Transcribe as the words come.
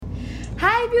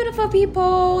Hi, beautiful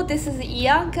people. This is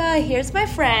Ianka. Here's my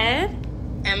friend.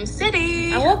 I'm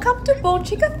City. And welcome to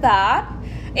Chicka Thought.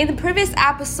 In the previous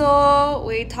episode,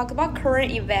 we talked about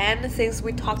current event since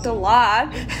we talked a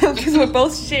lot because we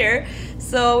both share.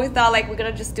 So we thought we're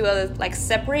gonna just do a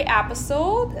separate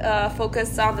episode,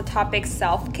 focus on the topic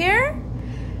self-care.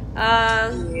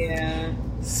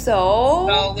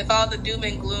 So with all the doom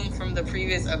and gloom from the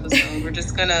previous episode, we're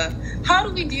just gonna, how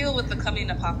do we deal with the coming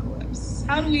apocalypse?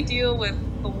 How do we deal with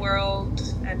the world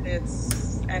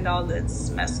and all its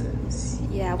messes?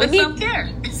 Yeah, with self-care.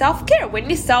 Self-care. We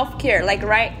need self-care.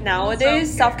 Right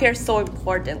nowadays, self-care is so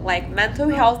important. Mental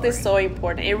health is so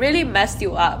important. It really messes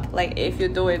you up. If you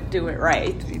do it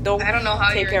right. I don't know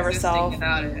how take care of yourself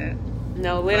without it.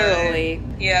 No, literally.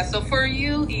 But, yeah. So for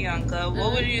you, Ianka,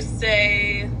 what would you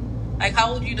say?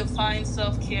 How would you define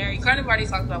self-care? You kind of already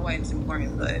talked about why it's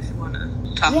important, but if you want to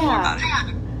talk more about it.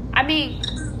 I mean,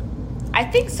 I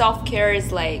think self-care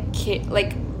is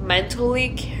mentally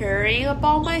caring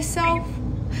about myself.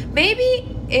 Maybe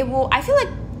it will. I feel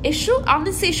it should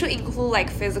include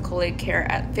physical care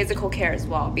as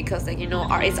well, because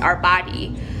it's our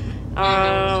body.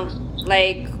 How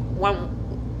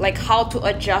to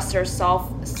adjust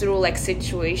ourselves through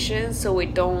situations so we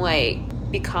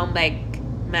don't become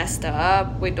messed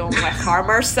up. We don't harm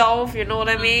ourselves. You know what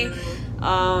I mean?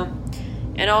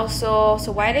 And also,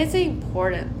 so why is it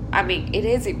important? I mean, it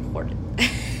is important.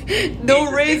 No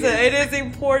reason. It is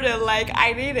important.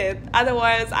 I need it.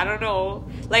 Otherwise, I don't know.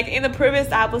 In the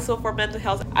previous episode for mental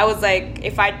health, I was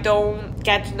if I don't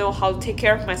get to know how to take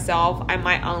care of myself, I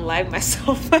might unalive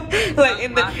myself.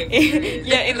 in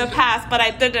the past, but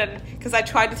I didn't, because I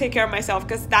tried to take care of myself,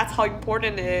 because that's how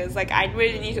important it is. I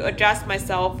really need to adjust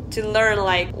myself to learn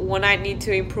when I need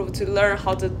to improve, to learn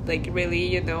how to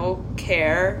really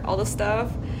care, all the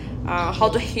stuff. How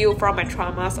to heal from my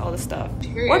traumas, all the stuff.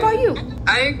 Period. What about you?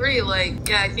 I agree.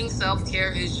 I think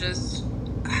self-care is just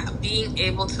being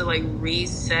able to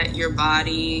reset your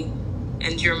body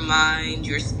and your mind,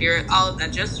 your spirit, all of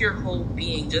that, just your whole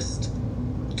being, just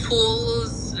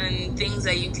tools and things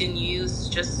that you can use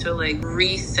just to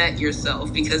reset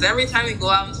yourself. Because every time we go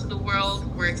out into the world,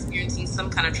 we're experiencing some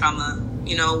kind of trauma,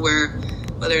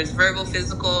 whether it's verbal,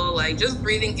 physical, just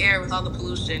breathing air with all the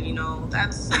pollution,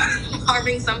 that's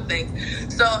harming something.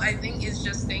 So I think it's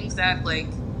just things that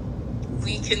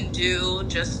we can do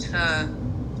just to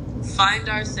find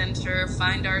our center,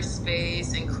 find our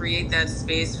space, and create that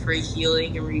space for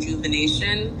healing and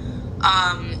rejuvenation.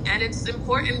 And it's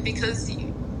important because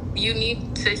you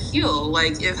need to heal.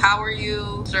 How are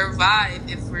you survive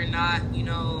if we're not,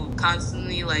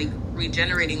 constantly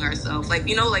regenerating ourselves?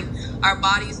 Our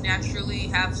bodies naturally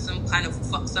have some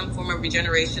form of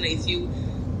regeneration. If you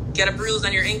get a bruise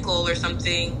on your ankle or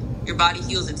something, your body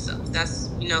heals itself.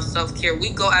 That's self-care.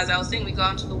 As I was saying, we go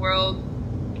out into the world,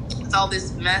 it's all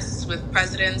this mess with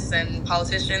presidents and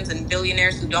politicians and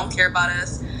billionaires who don't care about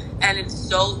us, and it's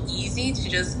so easy to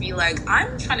just be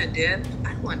I'm trying to dip.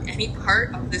 I don't want any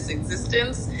part of this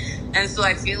existence. And so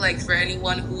I feel for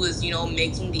anyone who is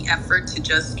making the effort to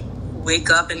just wake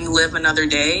up and live another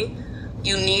day,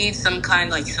 you need some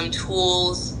some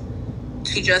tools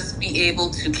to just be able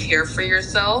to care for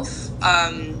yourself,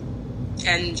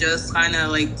 and just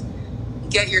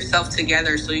get yourself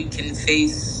together so you can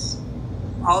face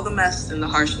all the mess and the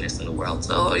harshness in the world.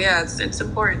 So yeah, it's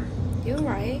important. You're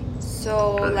right.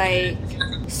 So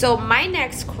so my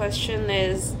next question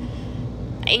is,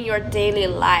 in your daily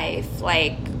life,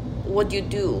 what do you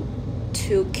do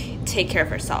to take care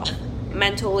of yourself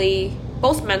mentally,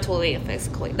 both mentally and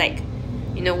physically?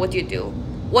 What do you do?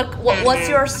 What's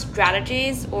your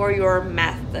strategies or your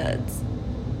methods?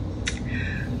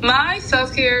 My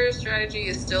self-care strategy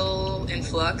is still in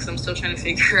flux. I'm still trying to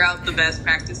figure out the best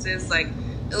practices.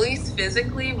 At least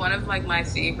physically, one of my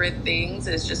favorite things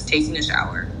is just taking a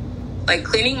shower.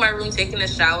 Cleaning my room, taking a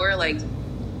shower,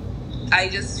 I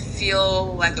just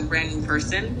feel like a brand new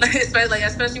person.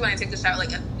 Especially when I take a shower,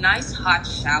 a nice hot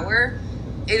shower.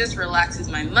 It just relaxes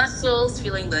my muscles,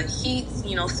 feeling the heat,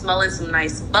 smelling some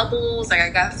nice bubbles. I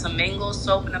got some mango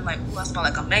soap, and I'm ooh, I smell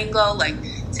like a mango.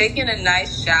 Taking a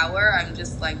nice shower, I'm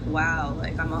just wow,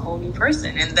 I'm a whole new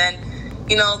person. And then,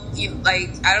 I don't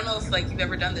know if you've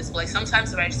ever done this, but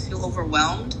sometimes if I just feel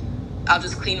overwhelmed, I'll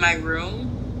just clean my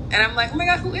room, and I'm oh my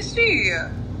God, who is she?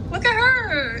 Look at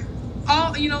her.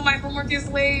 My homework is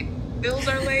late, bills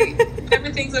are late,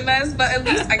 everything's a mess, but at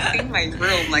least I clean my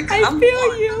room. I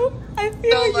feel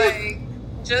you.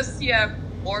 Just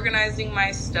organizing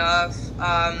my stuff.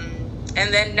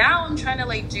 And then now I'm trying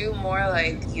to do more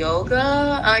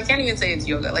yoga. I can't even say it's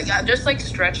yoga. Just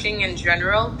stretching in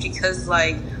general, because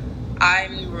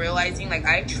I'm realizing like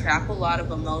I trap a lot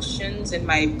of emotions in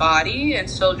my body, and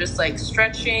so just like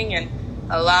stretching and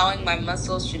allowing my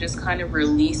muscles to just kind of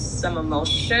release some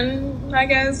emotion, I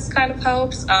guess, kind of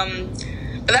helps.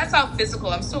 But that's all physical.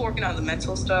 I'm still working on the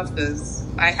mental stuff because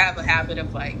I have a habit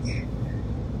of like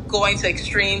going to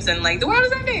extremes and like the world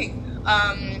is ending.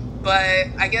 But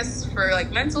I guess for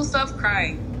like mental stuff,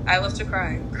 crying. I love to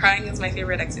cry. Crying is my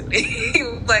favorite activity.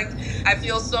 Like, I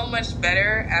feel so much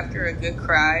better after a good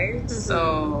cry. Mm-hmm.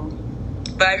 So,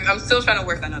 but I'm still trying to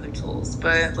work on other tools.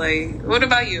 But like, what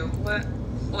about you?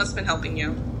 What's been helping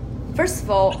you? First of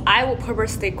all, I will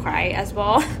purposely cry as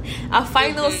well. I'll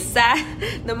find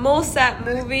the most sad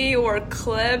movie or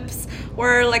clips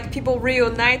where like people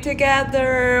reunite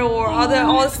together or all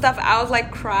the stuff. I was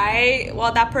like cry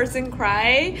while that person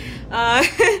cry,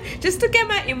 just to get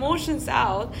my emotions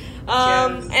out.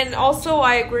 And also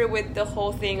I agree with the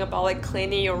whole thing about like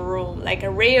cleaning your room, like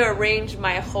rearrange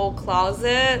my whole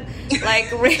closet, like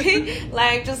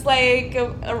just like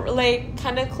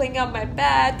kind of clean up my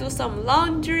bed, do some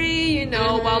laundry,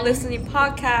 while listening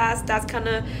podcasts. That's kind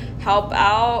of help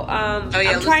out. I'm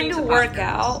trying to work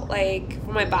out, like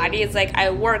for my body. It's like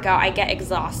I work out, I get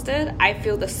exhausted, I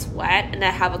feel the sweat, and I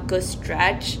have a good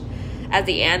stretch at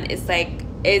the end. It's like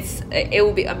it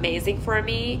will be amazing for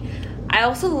me.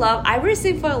 I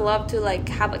recently fell in love to like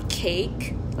have a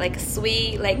cake, like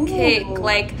sweet, like cake,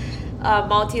 like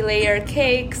multi-layer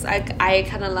cakes. I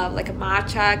kind of love like a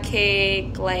matcha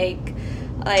cake, like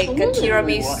a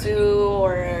tiramisu,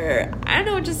 or I don't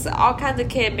know, just all kinds of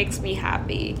cake makes me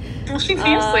happy. Well, she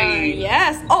fancy.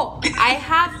 Yes. Oh,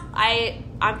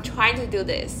 I'm trying to do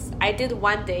this. I did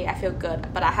one day, I feel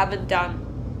good, but I haven't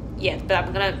done yet. But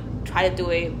I'm gonna try to do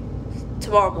it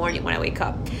tomorrow morning when I wake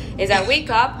up. I wake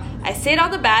up, I sit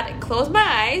on the bed, close my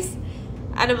eyes,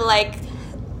 and I'm like,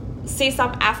 say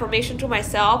some affirmation to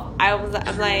myself. I'm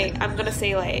gonna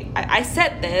say like, I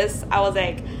said this. I was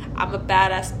like, I'm a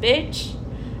badass bitch.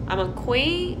 I'm a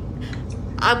queen.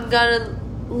 I'm gonna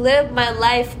live my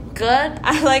life good.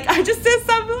 I just said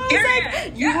something. I was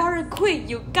like, you are a queen.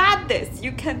 You got this.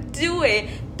 You can do it.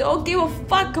 Don't give a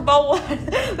fuck about what.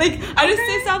 I just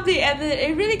say something, and then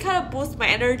it really kind of boosts my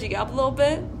energy up a little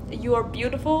bit. You are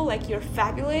beautiful. Like, you're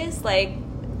fabulous. Like,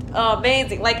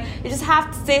 amazing. Like, you just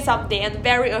have to say something and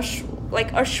very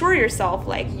assure yourself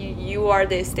like you are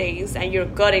these things and you're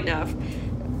good enough.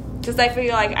 Because I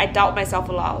feel like I doubt myself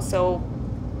a lot, so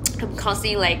I'm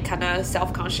constantly like kind of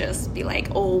self-conscious, be like,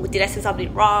 oh, did I say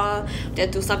something wrong? Did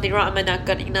I do something wrong? Am I not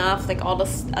good enough? Like all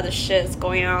this other shit is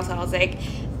going on. So I was like,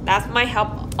 that's my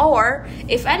help. Or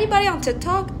if anybody on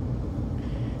TikTok,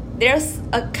 there's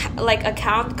a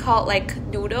account called like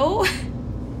Noodle.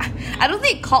 I don't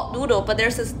think called Noodle, but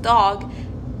there's this dog.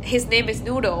 His name is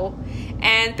Noodle,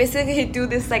 and basically he do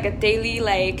this like a daily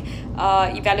like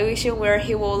evaluation where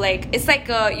he will like, it's like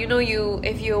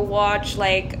if you watch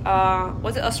like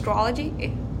was it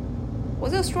astrology?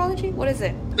 Was it astrology? What is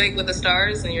it? Like with the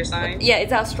stars and your sign? Yeah,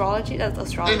 it's astrology. That's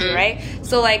astrology, right?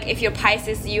 So like if you're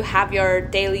Pisces, you have your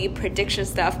daily prediction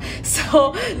stuff.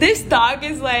 So this dog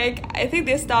is like, I think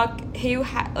this dog,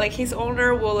 like his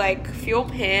owner will like film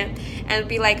him and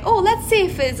be like, oh, let's see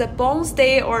if it's a bones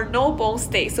day or no bones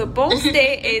day. So bones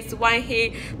day is when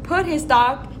he put his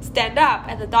dog stand up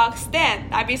and the dog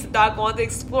stand. That means the dog wants to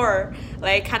explore,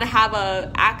 like kind of have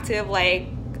a active like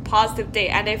positive day.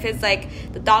 And if it's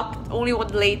like the dog only want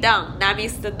to lay down, that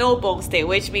means the no bones day,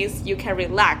 which means you can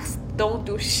relax, don't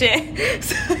do shit.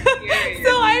 So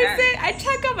I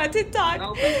check out my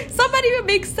TikTok. Somebody even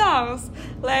makes songs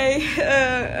like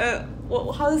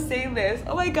how to sing this.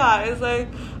 Oh my god, it's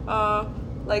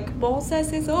like bone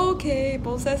says it's okay,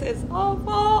 bone says it's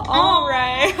awful,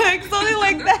 alright, like something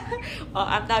like that. Well,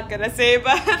 I'm not gonna say,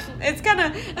 but it's kind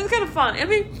of fun. I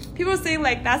mean, people say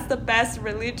like that's the best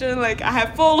religion. Like I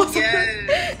have followed,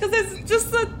 because it's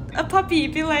just a puppy.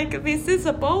 Be like, this is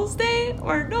a bones day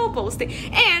or no bones day.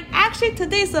 And actually,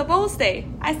 today's a bones day.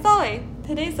 I saw it.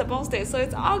 Today's a bones day, so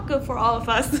it's all good for all of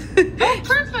us. Oh,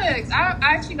 perfect! I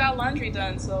actually got laundry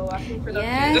done, so I feel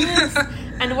productive. Yes,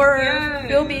 and we're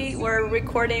filming, we're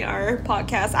recording our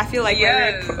podcast. I feel like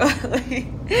we're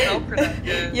so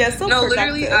productive. Yeah, so no,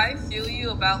 productive. Literally, I feel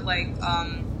you about like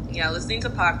listening to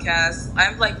podcasts.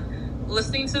 I'm like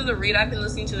listening to The Read. I've been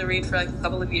listening to The Read for like a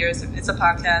couple of years. It's a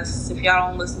podcast. If y'all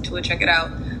don't listen to it, check it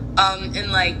out.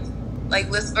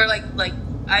 And listen, or like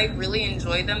I really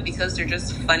enjoy them because they're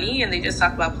just funny and they just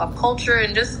talk about pop culture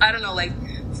and just, I don't know, like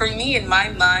for me in my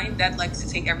mind that likes to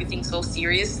take everything so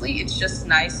seriously, it's just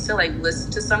nice to like listen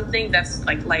to something that's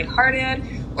like lighthearted,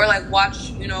 or like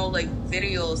watch, like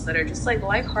videos that are just like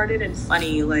lighthearted and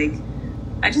funny. Like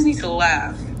I just need to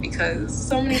laugh. because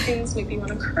so many things make me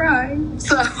want to cry.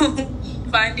 So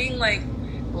finding like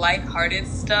lighthearted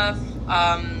stuff,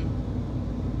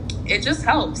 it just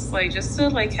helps, like, just to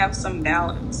like have some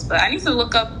balance. But I need to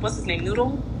look up, what's his name,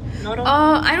 Noodle?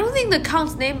 I don't think the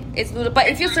account's name is Noodle, but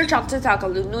if you search on TikTok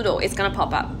Noodle, it's gonna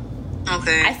pop up.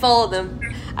 Okay. I follow them.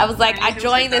 I was like, I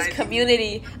joined this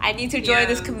community. I need to join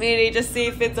this community to see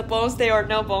if it's a bone stay or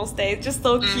no bone stay. It's just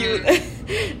so cute.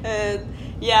 And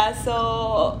yeah,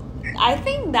 so I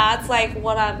think that's like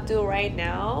what I'm doing right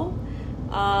now.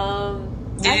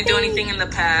 Did you do anything in the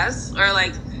past, or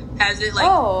like has it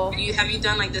like have you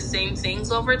done like the same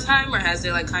things over time, or has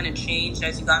it like kind of changed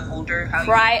as you got older? How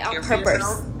cry you on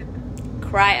purpose.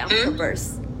 Cry on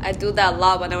purpose. I do that a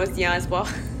lot when I was young as well.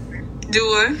 Do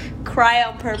what? Cry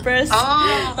on purpose.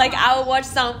 Oh. Like I would watch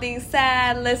something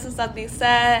sad, listen to something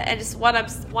sad, and just when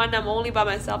I'm only by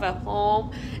myself at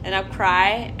home, and I'll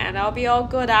cry, and I'll be all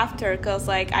good after, because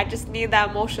like I just need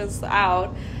that emotions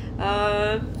out.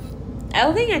 I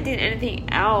don't think I did anything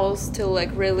else to like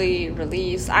really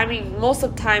release. I mean, most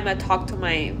of the time I talk to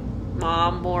my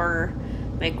mom or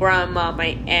my grandma,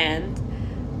 my aunt.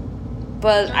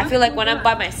 But I feel like when I'm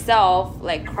by myself,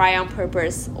 like cry on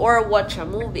purpose or watch a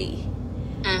movie.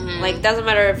 Mm-hmm. Like doesn't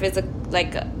matter if it's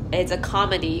a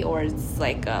comedy or it's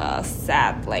like a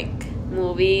sad like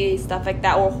movie, stuff like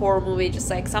that, or horror movie, just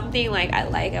like something like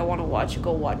I want to watch,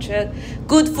 go watch it.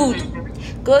 Good food.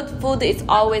 Mm-hmm. Good food is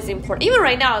always important. Even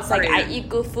right now, it's like I eat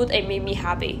good food, it made me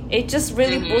happy. It just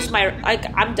really boosts my, like,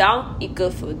 I'm down, eat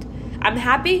good food. I'm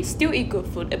happy, still eat good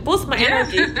food. It boosts my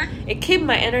energy. It keeps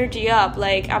my energy up.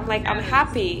 I'm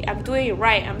happy. I'm doing it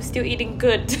right. I'm still eating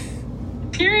good.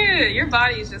 Period. Your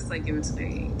body is just like, give it to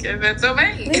me. Give it to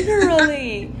me.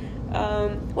 Literally.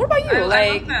 What about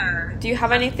you? Do you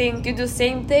have anything? Do you do the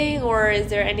same thing, or is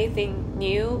there anything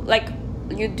new? Like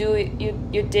you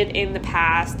did in the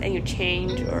past and you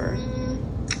change, or?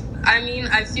 I mean,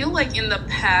 I feel like in the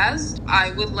past,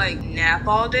 I would, like, nap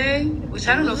all day, which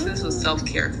I don't know if this was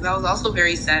self-care, because I was also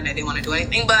very sad and I didn't want to do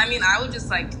anything. But, I mean, I would just,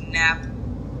 like, nap,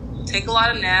 take a lot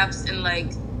of naps, and,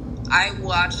 like, I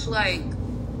watch, like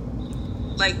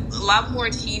a lot more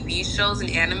TV shows and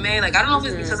anime. Like, I don't know if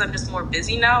it's because I'm just more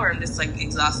busy now, or I'm just, like,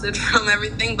 exhausted from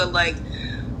everything, but, like,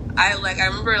 I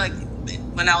remember, like,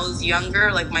 when I was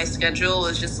younger, like, my schedule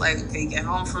was just, like, okay, get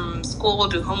home from school,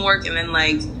 do homework, and then,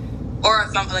 like, or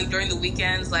if I'm, like, during the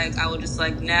weekends, like, I would just,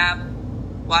 like, nap,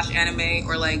 watch anime,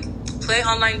 or, like, play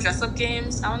online dress-up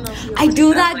games. I don't know if you I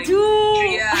do that, like, too!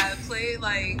 Yeah, play,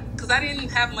 like, because I didn't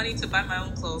have money to buy my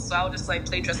own clothes, so I would just, like,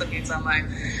 play dress-up games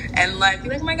online. And, like, be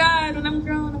like, oh, my God, when I'm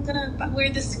grown, I'm gonna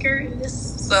wear this skirt and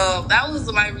this. So that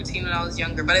was my routine when I was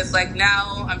younger. But it's, like,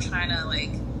 now I'm trying to, like,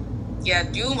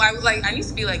 I need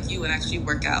to be like you and actually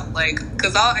work out. Like,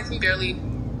 because I can barely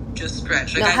just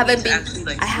stretch. Like, no, I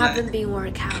haven't been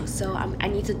work out, so I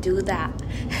need to do that.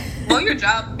 Well, your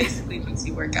job basically makes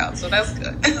you work out, so that's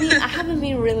good. I mean, I haven't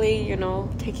been really,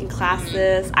 taking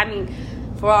classes. I mean,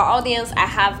 for our audience, I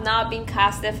have not been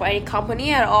casted for any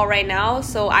company at all right now,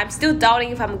 so I'm still doubting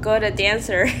if I'm good at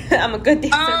dancer. I'm a good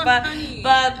dancer, but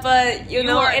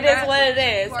it is what it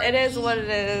is. It is what it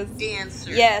is.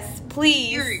 Dancer. Yes,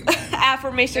 please.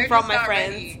 Affirmation from my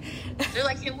friends. They're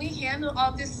like, can we handle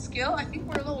all this skill? I think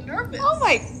we're a little nervous. Oh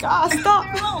my God, stop.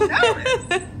 We're a little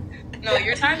nervous. No,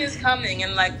 your time is coming.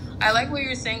 And, like, I like what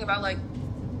you're saying about, like,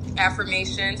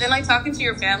 affirmations and, like, talking to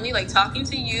your family, like, talking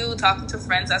to you, talking to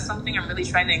friends. That's something I'm really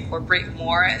trying to incorporate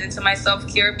more into my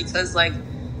self-care, because, like,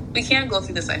 we can't go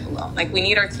through this life alone. Like, we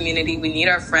need our community. We need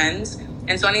our friends.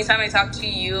 And so anytime I talk to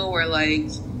you or, like,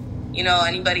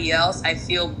 anybody else, I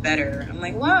feel better. I'm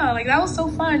like, wow, like, that was so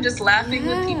fun, just laughing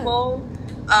with people.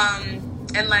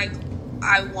 And, like,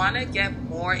 I want to get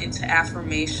more into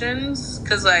affirmations,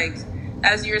 because, like,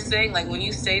 as you're saying, like, when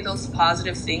you say those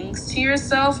positive things to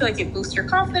yourself, like, it boosts your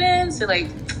confidence, it, like,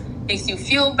 makes you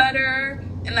feel better.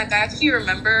 And, like, I actually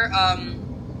remember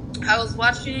I was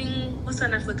watching, what's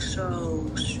that Netflix show?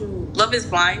 Love is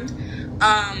Blind.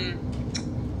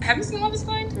 Have you seen Love is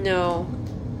Blind? No.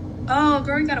 Oh,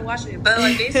 girl, you gotta watch it. But,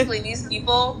 like, basically these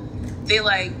people, they,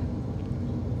 like,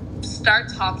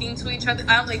 start talking to each other.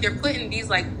 Like, they're put in these,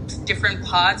 like, different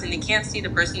pods, and they can't see the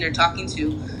person they're talking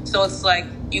to. So it's like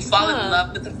you fall in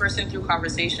love with the person through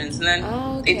conversations, and then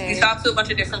you talk to a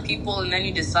bunch of different people, and then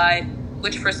you decide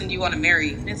which person do you want to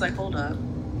marry. And it's like, hold up,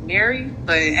 marry?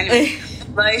 But anyway,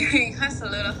 like, that's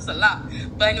a lot.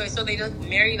 But anyway, so they just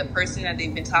marry the person that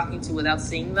they've been talking to without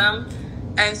seeing them.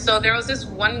 And so there was this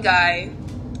one guy,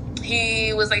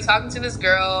 he was, like, talking to this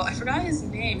girl. I forgot his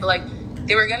name, but, like,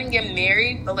 they were gonna get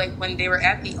married, but, like, when they were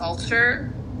at the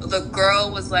altar, the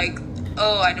girl was, like,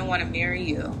 oh, I don't want to marry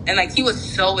you. And like, he was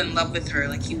so in love with her.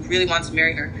 Like, he really wants to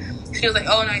marry her. She was like,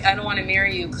 oh, no, I don't want to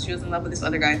marry you, because she was in love with this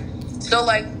other guy. So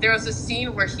like, there was a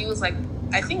scene where he was like,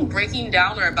 I think breaking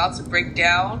down or about to break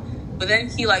down, but then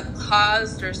he like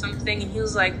paused or something, and he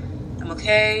was like, I'm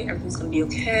okay, everything's gonna be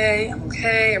okay, I'm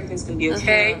okay, everything's gonna be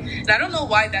okay. And I don't know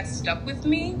why that stuck with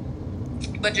me,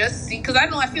 but just see, because I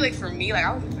know, I feel like for me, like,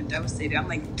 I would have been devastated. I'm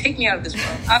like, take me out of this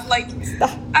world. I'm like,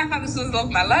 I thought this was the love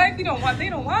of my life. They don't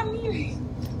want me.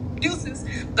 Deuces.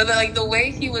 But like, the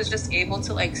way he was just able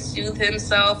to like soothe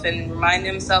himself and remind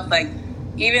himself, like,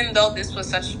 even though this was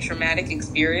such a traumatic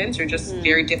experience or just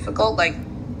very difficult, like,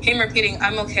 him repeating,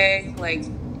 I'm okay, like,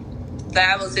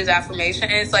 that was his affirmation.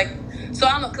 And it's like, so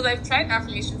I don't know, because I've tried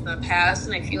affirmations in the past,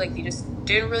 and I feel like they just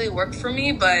didn't really work for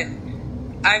me, but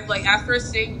I've, like, after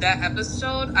seeing that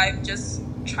episode, I've just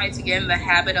tried to get in the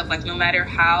habit of, like, no matter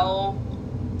how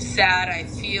sad I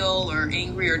feel or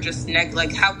angry or just,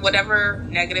 whatever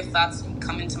negative thoughts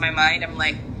come into my mind, I'm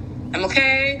like, I'm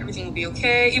okay, everything will be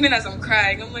okay. Even as I'm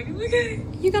crying, I'm like, I'm okay.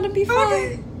 You're gonna be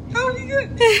fine. I'll be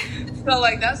good. So,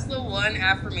 like, that's the one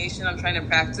affirmation I'm trying to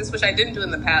practice, which I didn't do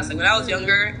in the past. Like, when I was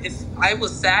younger, if I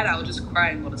was sad, I would just cry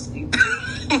and go to sleep.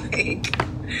 Like,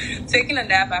 taking a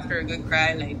nap after a good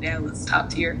cry, like, that was top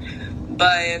tier.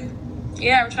 But,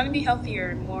 yeah, we're trying to be healthier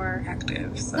and more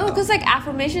active. So. No, because, like,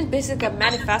 affirmation is basically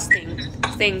manifesting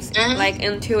things, like,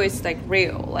 until it's, like,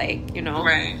 real. Like, you know.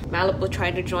 Right. Malibu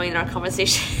trying to join our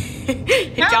conversation.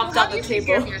 He jumped on the table. Take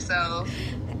care of yourself?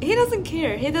 He doesn't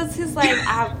care. He's like, I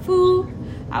have food,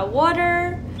 I have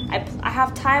water, I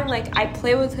have time. Like, I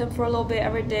play with him for a little bit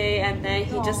every day, and then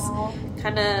he just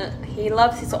kind of, he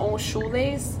loves his own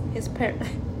shoelace.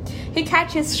 He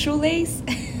catches shoelace.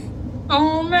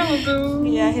 Oh,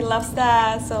 Malibu. Yeah, he loves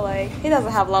that. So, like, he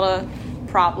doesn't have a lot of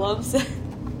problems.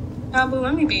 Malibu,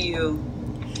 let me be you.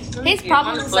 His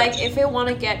problem is, like, if he want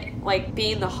to get, like,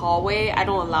 be in the hallway, I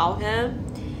don't allow him.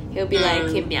 He'll be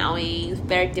like, keep meowing,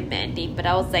 very demanding. But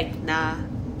I was like, nah.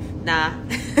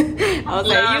 I was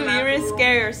like, you really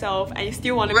scare yourself and you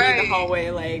still want to be in the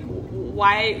hallway. Like,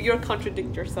 why? You're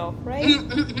contradict yourself, right?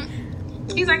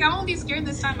 He's like, I won't be scared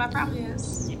this time, I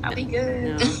promise. I'll be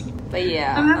good. No. But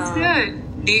yeah. Oh, that's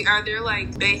good. Are there,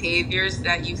 like, behaviors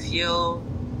that you feel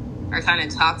are kind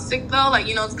of toxic, though? Like,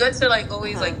 you know, it's good to, like,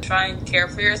 always, like, try and care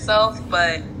for yourself,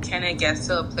 but can it get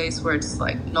to a place where it's,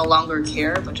 like, no longer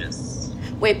care, but just...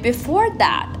 Wait, before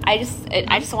that, I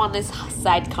just want this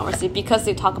side conversation because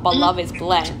they talk about love is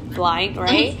blind,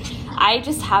 right? I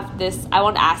just have this, I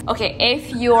want to ask, okay, if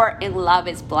you're in love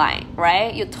is blind,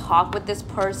 right? You talk with this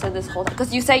person this whole time,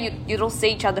 because you say you don't see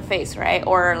each other's face, right?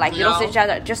 Or like you don't see each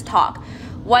other, just talk.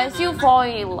 Once you fall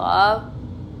in love,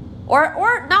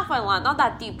 or not fall in love, not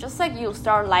that deep, just like you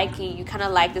start liking, you kind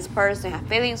of like this person, have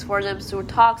feelings for them, so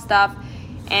talk stuff,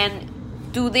 and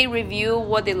do they review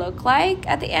what they look like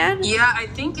at the end? Yeah, I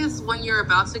think it's when you're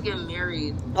about to get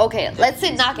married. Okay, let's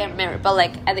say not get married, but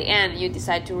like at the end you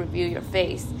decide to review your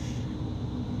face.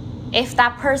 If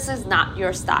that person is not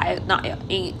your style, not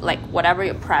in, like whatever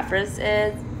your preference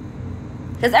is,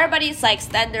 because everybody's like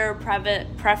standard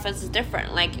preference is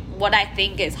different. Like what I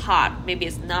think is hot, maybe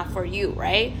it's not for you,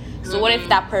 right? So what if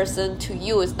that person to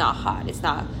you is not hot, it's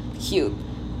not cute?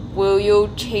 Will you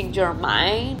change your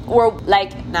mind? Or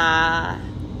like, nah,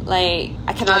 like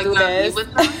I cannot do this.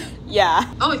 With them?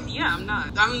 Yeah. Oh yeah, I'm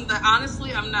not.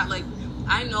 Honestly, I'm not. Like,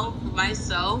 I know for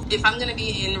myself, if I'm gonna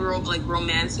be in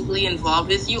romantically involved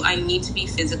with you, I need to be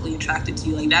physically attracted to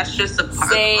you. Like, that's just a part.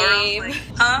 Same. Like,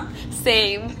 huh?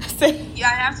 Same. Yeah,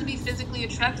 I have to be physically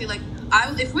attracted. Like,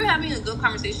 if we're having a good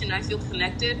conversation and I feel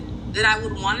connected, then I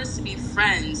would want us to be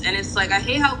friends. And it's like, I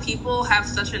hate how people have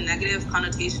such a negative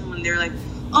connotation when they're like,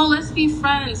 oh, let's be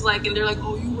friends, like, and they're like,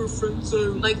 oh, you were friends,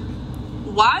 like,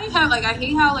 why have, like, I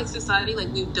hate how, like, society, like,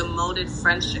 we've demoted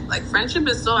friendship. Like, friendship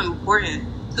is so important,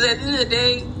 because at the end of the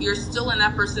day, you're still in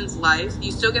that person's life,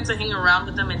 you still get to hang around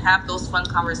with them and have those fun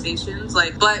conversations,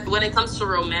 like, but when it comes to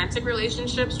romantic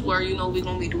relationships, where, you know, we're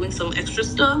gonna be doing some extra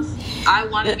stuff, I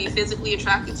want to be physically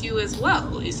attracted to you as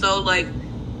well. So, like,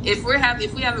 if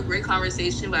we have a great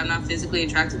conversation, but I'm not physically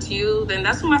attracted to you, then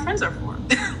that's what my friends are for.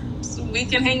 So we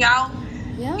can hang out,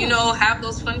 you know, have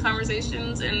those fun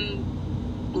conversations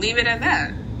and leave it at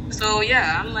that. So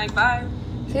yeah, I'm like, bye.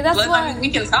 See, that's why I mean, we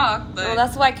can talk, but well,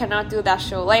 that's why I cannot do that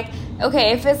show. Like,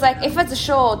 okay, if it's a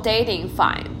show dating,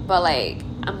 fine, but like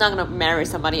I'm not gonna marry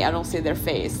somebody I don't see their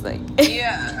face. Like,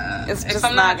 yeah, it's just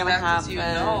not gonna happen. To you,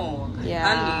 no,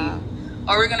 yeah, honey.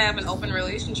 Or we're gonna have an open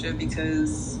relationship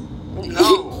because.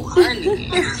 No, honey.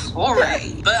 All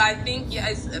right. But I think, yeah,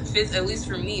 at least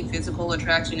for me, physical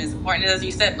attraction is important. As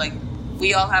you said, like,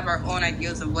 we all have our own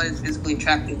ideas of what is physically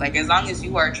attractive. Like, as long as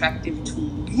you are attractive to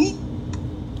me,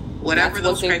 whatever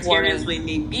those criteria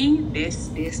may be, this,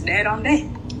 that, on that.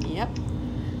 Yep.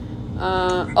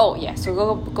 So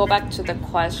go back to the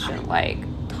question, like,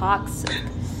 toxic.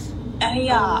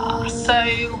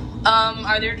 So,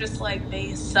 are there just like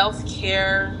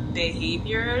self-care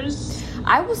behaviors?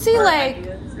 I would say like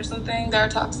or something that are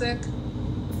toxic.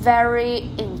 Very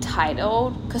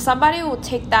entitled, because somebody will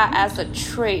take that as a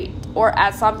trait or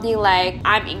as something like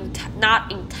I'm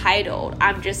not entitled.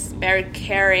 I'm just very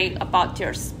caring about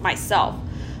myself.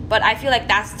 But I feel like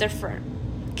that's different.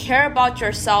 Care about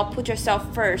yourself, put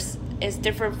yourself first, is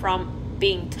different from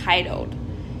being entitled.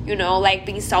 You know, like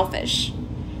being selfish.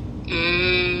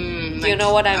 You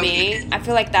know what I mean? I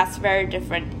feel like that's very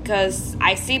different, because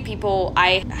I see people,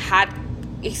 I had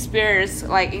experience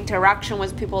like interaction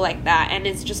with people like that, and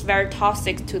it's just very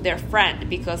toxic to their friend,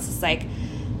 because it's like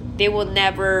they will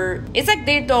never, it's like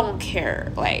they don't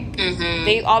care, like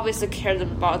they obviously care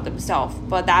about themselves,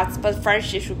 but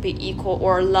friendship should be equal,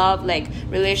 or love, like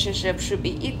relationship should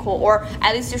be equal, or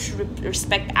at least you should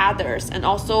respect others, and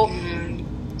also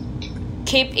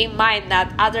keep in mind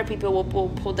that other people will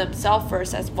put themselves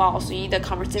first as well. So you need a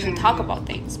conversation, talk about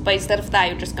things. But instead of that,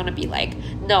 you're just gonna be like,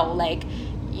 no, like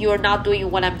you're not doing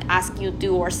what I'm asking you to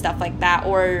do, or stuff like that,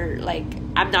 or like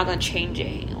I'm not gonna change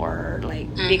it, or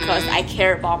like because I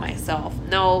care about myself.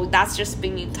 No, that's just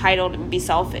being entitled and be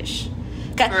selfish.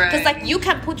 Because like you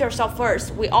can put yourself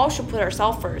first. We all should put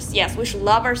ourselves first. Yes, we should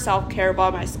love ourselves, care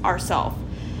about ourselves.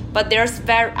 But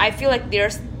I feel like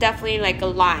there's definitely like a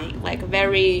line, like a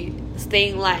very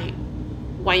thin line.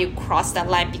 When you cross that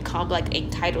line, become like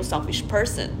entitled, selfish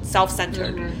person,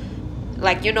 self-centered,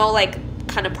 like, you know, like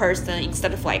kind of person,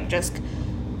 instead of like just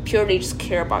purely just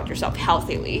care about yourself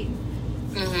healthily.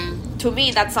 To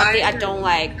me, that's something I don't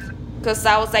like, because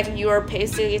I was like, you're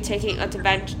basically taking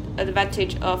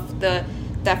advantage of the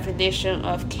definition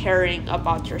of caring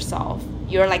about yourself.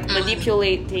 You're like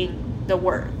manipulating the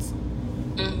words.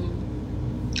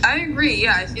 I agree.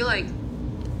 Yeah, I feel like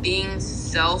being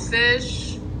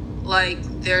selfish, like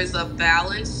there's a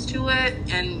balance to it,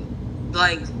 and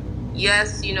like,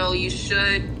 yes, you know, you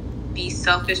should be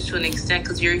selfish to an extent,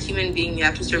 because you're a human being, you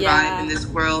have to survive in this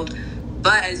world.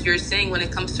 But as you're saying, when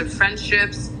it comes to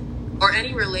friendships or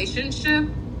any relationship,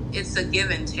 it's a give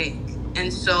and take.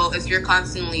 And so if you're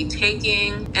constantly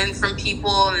taking and from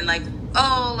people, and like,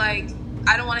 oh, like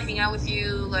I don't want to hang out with you,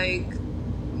 like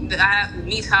I have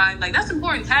me time, like that's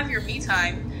important, have your me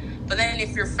time. But then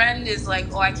if your friend is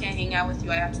like, oh, I can't hang out with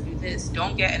you, I have to do this,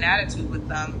 don't get an attitude with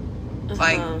them.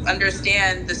 Like,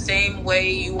 understand the same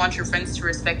way you want your friends to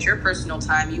respect your personal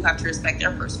time, you have to respect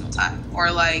their personal time. Or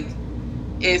like,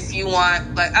 if you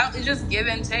want, like, it's just give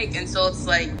and take. And so it's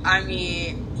like, I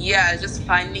mean, yeah, just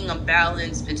finding a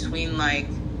balance between like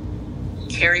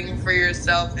caring for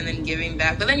yourself and then giving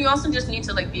back. But then you also just need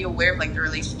to like be aware of like the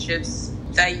relationships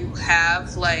that you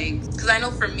have, like, because I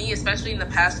know for me, especially in the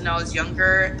past when I was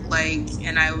younger, like,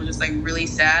 and I was just like really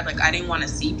sad, like I didn't want to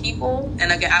see people,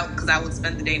 and I get out because I would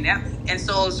spend the day napping. And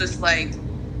so it was just like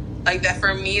that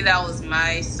for me, that was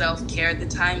my self-care at the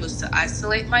time, was to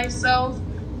isolate myself.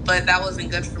 But that wasn't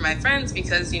good for my friends,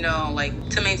 because, you know,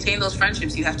 like to maintain those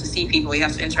friendships, you have to see people, you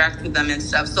have to interact with them and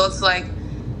stuff. So it's like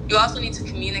you also need to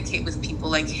communicate with people,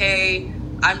 like, hey,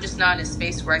 I'm just not in a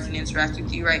space where I can interact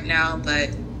with you right now, but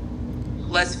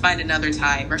let's find another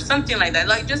time, or something like that.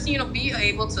 Like, just, you know, be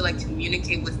able to like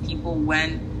communicate with people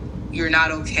when you're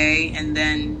not okay, and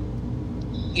then,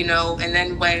 you know, and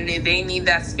then when they need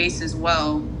that space as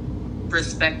well,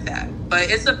 respect that. But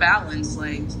it's a balance,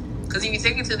 like, because if you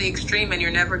take it to the extreme and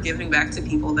you're never giving back to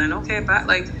people, then okay, but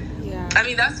like, I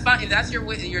mean, that's fine if that's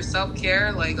your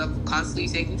self-care, like of constantly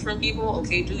taking from people,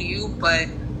 okay, do you, but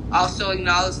also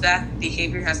acknowledge that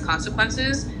behavior has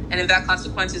consequences, and if that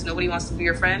consequence is nobody wants to be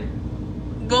your friend,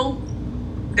 well,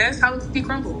 that's how the cookie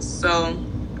crumbles. So,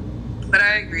 but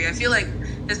I agree. I feel like,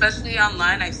 especially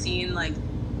online, I've seen like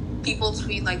people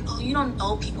tweet like, "Oh, you don't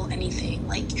owe people anything.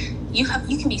 Like, you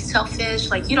can be selfish.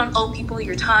 Like, you don't owe people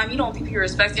your time. You don't owe people your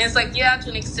respect." And it's like, yeah, to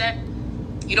an extent,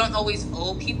 you don't always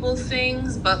owe people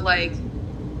things, but like,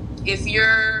 if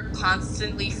you're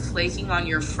constantly flaking on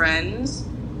your friends,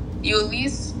 you at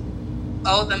least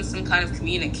owe them some kind of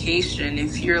communication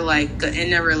if you're like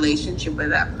in a relationship with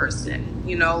that person,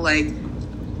 you know, like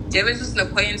if it's just an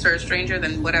acquaintance or a stranger,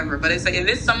 then whatever. But it's like, if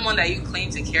it's someone that you claim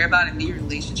to care about and be in a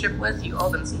relationship with, you owe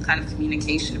them some kind of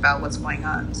communication about what's going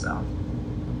on. So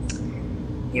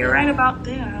you're right about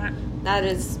that. That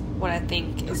is what I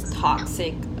think is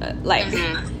toxic,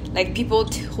 like people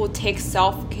who take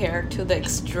self-care to the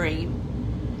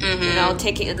extreme, you know,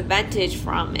 taking advantage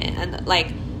from it, and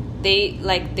like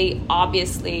they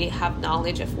obviously have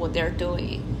knowledge of what they're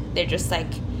doing. They're just like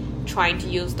trying to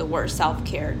use the word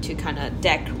self-care to kind of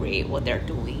decorate what they're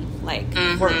doing, like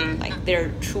for like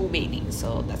their true meaning.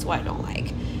 So that's why I don't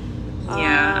like.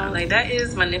 Yeah, like that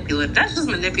is manipulative. That's just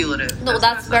manipulative. No,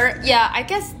 that's very I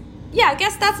guess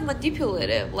that's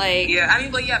manipulative. Like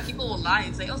but people will lie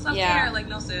and say, "Oh, self-care." Like,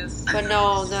 no, sis. But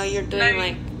no, you're doing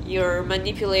like you're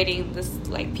manipulating this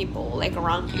like people like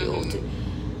around you.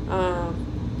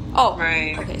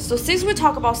 Okay. So since we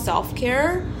talk about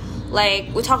self-care,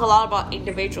 like we talk a lot about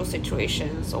individual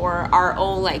situations or our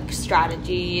own like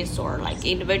strategies or like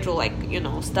individual like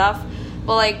stuff.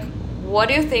 But like, what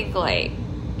do you think like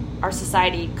our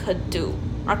society could do,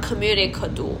 our community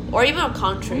could do, or even a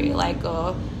country like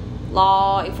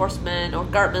law enforcement or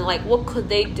government? Like, what could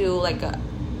they do like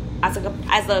as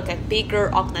a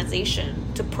bigger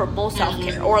organization to promote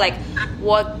self-care, or like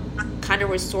what kind of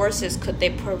resources could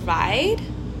they provide?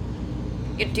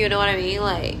 Do you know what I mean?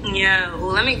 Like,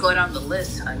 let me go down the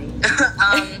list, honey.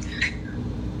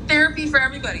 Therapy for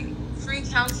everybody, free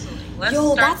counseling. Let's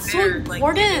start that's there. so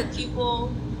important.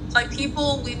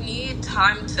 People, we need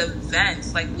time to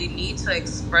vent. Like, we need to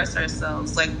express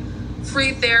ourselves. Like,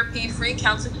 free therapy, free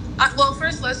counseling. Well,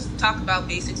 first, let's talk about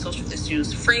basic social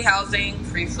issues: free housing,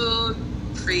 free food,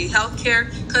 free healthcare.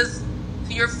 Because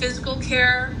your physical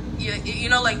care,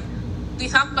 like we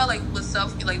talk about like with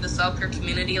the self-care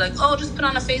community, like, oh, just put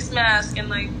on a face mask and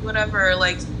like whatever.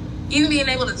 Like, even being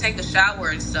able to take a shower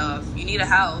and stuff, you need a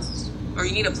house or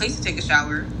you need a place to take a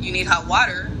shower. You need hot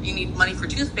water. You need money for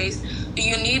toothpaste.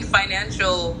 You need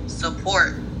financial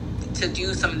support to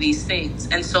do some of these things.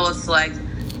 And so it's like,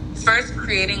 first,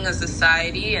 creating a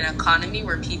society, an economy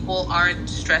where people aren't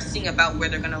stressing about where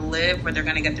they're going to live, where they're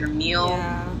going to get their meal.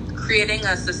 Creating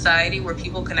a society where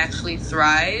people can actually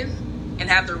thrive and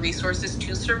have the resources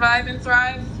to survive and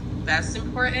thrive. That's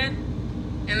important.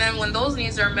 And then when those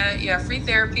needs are met, free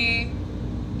therapy,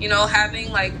 having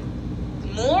like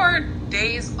more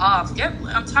days off.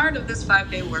 I'm tired of this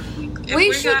 5-day work week.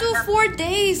 We should do 4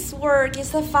 days work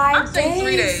instead of 5 days. I'm saying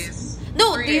 3 days.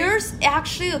 No, there's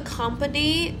actually a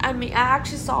company. I mean, I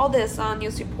actually saw this on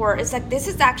news report. It's like this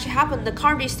is actually happened. The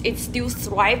company is still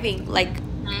thriving, like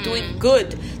doing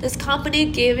good. This company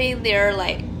giving their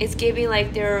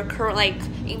their current like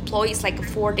employees like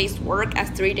 4 days work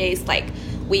and 3 days like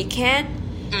weekend.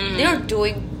 They're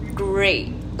doing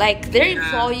great. Like their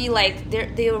employee, like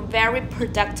they're very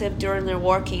productive during their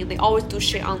working. They always do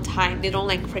shit on time. They don't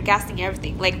like procrastinate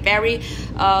everything. Like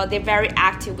they're very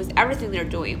active with everything they're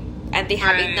doing. And they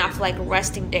have enough like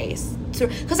resting days,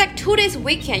 because like 2 days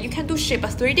weekend you can do shit,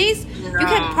 but 3 days you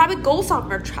can probably go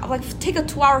somewhere, like take a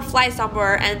 2-hour flight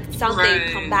somewhere, and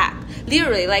Sunday come back.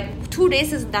 Literally, like 2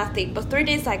 days is nothing, but 3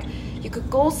 days like you could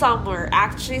go somewhere,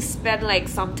 actually spend like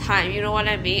some time. You know what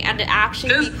I mean? And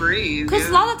actually just breathe. Because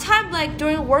a lot of time, like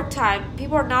during work time,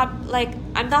 people are not like,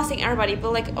 I'm not saying everybody,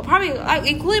 but like probably like,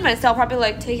 including myself, probably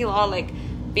like taking a lot of like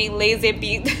being lazy,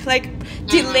 being like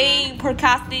delaying,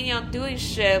 procrastinating on doing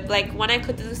shit. Like when I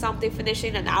could do something, finish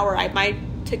in an hour, I might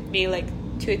take me like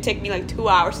 2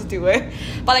 hours to do it.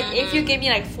 But like if you give me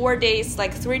like 4 days,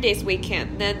 like 3 days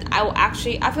weekend, then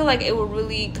I feel like it will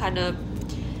really kind of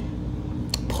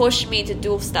push me to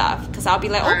do stuff, because I'll be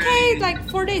like, okay, like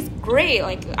 4 days, great,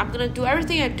 like I'm gonna do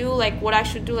everything I do, like what I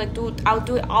should do, like I'll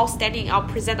do it outstanding, I'll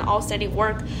present outstanding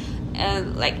work.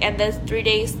 And like, and then 3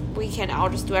 days weekend, I'll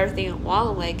just do everything I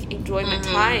want, like enjoy my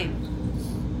time.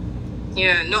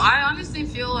 I honestly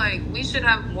feel like we should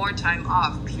have more time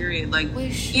off, period. Like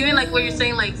even like what you're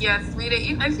saying, like 3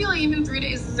 days, I feel like even 3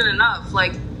 days isn't enough.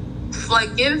 Like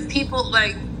give people,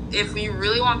 like if we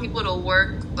really want people to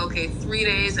work, okay, 3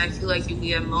 days, I feel like you can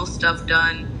get most stuff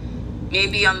done.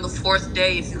 Maybe on the 4th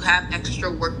day, if you have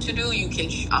extra work to do, you can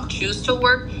choose to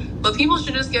work. But people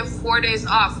should just get 4 days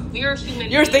off. We are human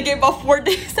beings. You're thinking about 4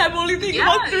 days. I'm only thinking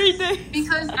about 3 days.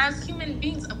 Because as human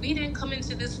beings, we didn't come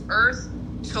into this earth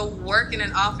to work in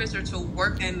an office or to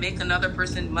work and make another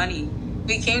person money.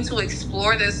 We came to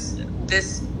explore this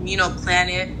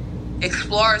planet,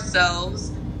 explore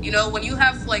ourselves. When you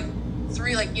have like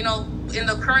in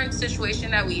the current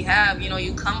situation that we have,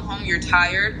 you come home, you're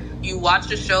tired, you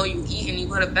watch a show, you eat, and you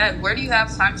go to bed. Where do you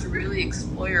have time to really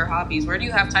explore your hobbies? Where do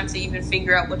you have time to even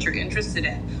figure out what you're interested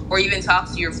in, or even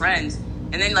talk to your friends?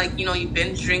 And then you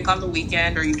binge drink on the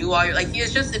weekend, or you do all your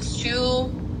it's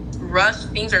too rushed.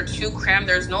 Things are too crammed.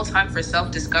 There's no time for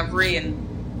self-discovery and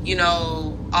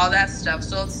all that stuff.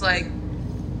 So it's like,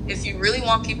 if you really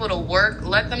want people to work,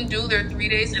 let them do their 3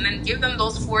 days, and then give them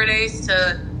those 4 days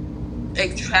to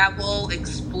travel,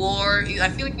 explore. I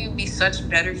feel like you'd be such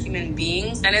better human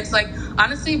beings. And it's like,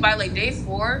 honestly, by like day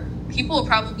 4, people will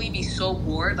probably be so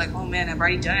bored, like, oh man, I've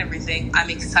already done everything, I'm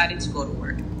excited to go to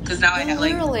work. because now I have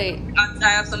literally, I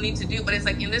have something to do. But it's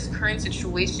like in this current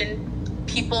situation,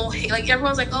 people hate, like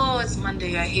everyone's like, oh, it's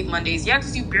Monday, I hate Mondays. Yeah,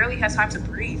 because you barely have time to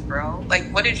breathe, bro. Like,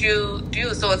 what did you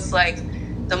do? So it's like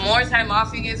the more time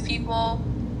off you give people,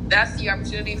 that's the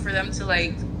opportunity for them to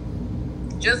like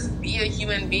just be a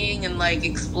human being and like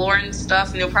explore and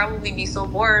stuff. And they'll probably be so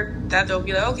bored that they'll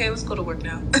be like, okay, let's go to work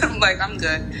now. Like, I'm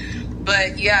good.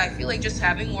 But yeah, I feel like just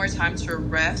having more time to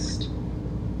rest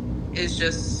is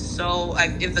just so,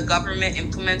 like, if the government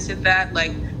implemented that,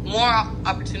 like more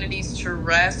opportunities to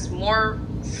rest, more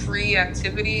free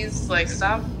activities, like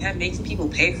stop making people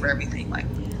pay for everything. Like,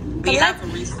 we have a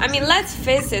reason. I mean, let's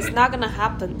face it, it's not gonna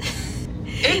happen.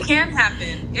 It can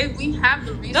happen if we have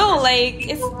the resources. No, like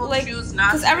it's like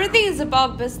because everything is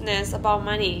about business, about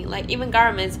money. Like even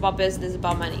government is about business,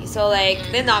 about money. So like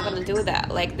they're not gonna do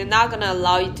that. Like they're not gonna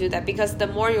allow you to do that because the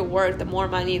more you work, the more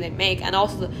money they make, and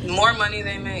also the more money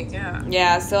they make. Yeah.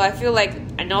 Yeah. So I feel like,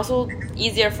 and also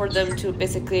easier for them to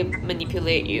basically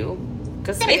manipulate you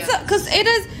because it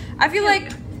is. I feel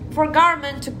like. For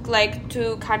government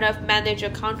to kind of manage a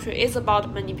country is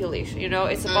about manipulation, you know.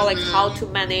 It's about like how to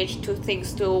manage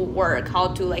things to work, how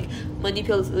to like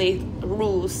manipulate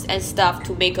rules and stuff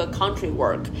to make a country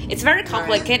work. It's very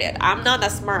complicated. Right. I'm not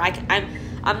that smart.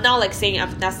 I'm not like saying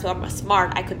I'm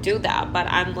smart. I could do that, but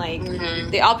I'm like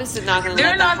they obviously not gonna.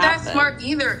 They're not that smart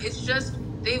either. It's just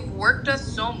they've worked us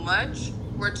so much.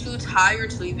 We're too tired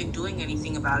to even doing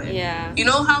anything about it. Yeah. You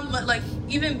know how much, like,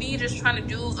 even me just trying to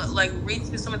do, like, read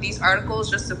through some of these articles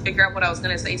just to figure out what I was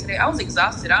going to say today. I was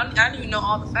exhausted. I didn't even know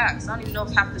all the facts. I don't even know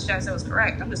if half the shit I said was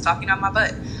correct. I'm just talking out my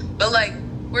butt. But, like,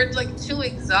 we're, like, too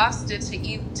exhausted to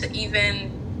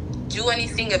even do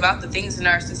anything about the things in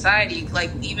our society.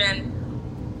 Like,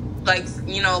 even, like,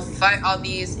 you know, fight all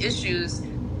these issues.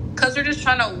 Because they're just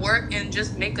trying to work and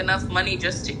just make enough money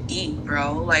just to eat,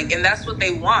 bro. Like, and that's what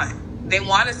they want. They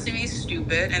want us to be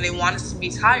stupid and they want us to be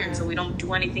tired, so we don't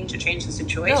do anything to change the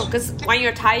situation. No, because when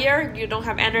you're tired, you don't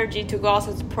have energy to go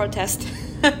outside to protest.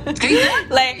 Exactly.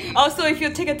 Like, also, if you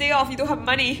take a day off, you don't have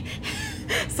money,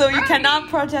 so you cannot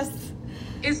protest.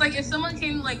 It's like if someone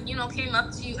came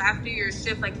up to you after your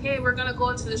shift, like, hey, we're gonna go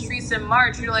into the streets and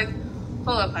march. You're like,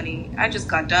 hold up, honey, I just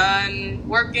got done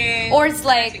working. Or it's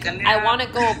like, I want to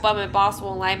go, but my boss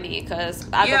won't let me because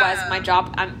otherwise my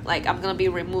job, I'm gonna be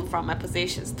removed from my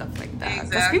position, stuff like that.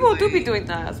 Because people do be doing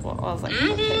that as well. I was like,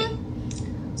 okay.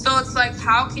 So it's like,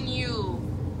 how can you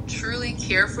truly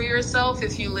care for yourself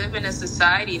if you live in a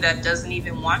society that doesn't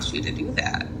even want you to do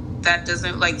that? That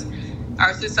doesn't, like,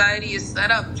 our society is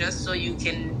set up just so you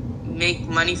can make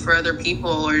money for other people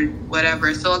or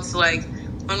whatever. So it's like,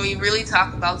 when we really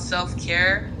talk about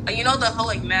self-care, you know, the whole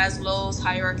like Maslow's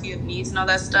hierarchy of needs and all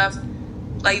that stuff,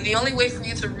 like the only way for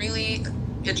you to really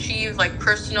achieve like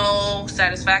personal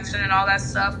satisfaction and all that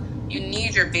stuff, you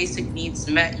need your basic needs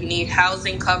met. You need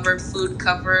housing covered, food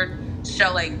covered,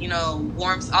 like, you know,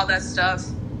 warmth, all that stuff.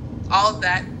 All of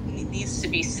that needs to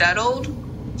be settled,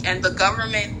 and the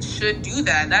government should do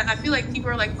that. I feel like people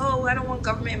are like, oh, I don't want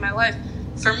government in my life.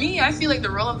 For me, I feel like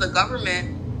the role of the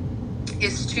government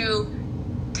is to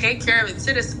take care of its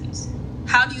citizens.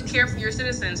 How do you care for your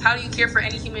citizens? How do you care for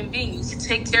any human being? You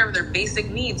take care of their basic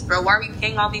needs, bro. Why are we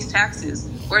paying all these taxes?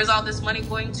 Where's all this money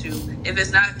going to if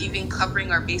it's not even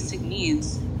covering our basic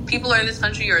needs? People in this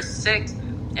country are sick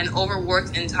and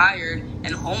overworked and tired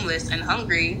and homeless and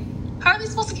hungry. How are they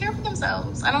supposed to care for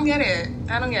themselves? I don't get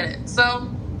it. So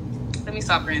let me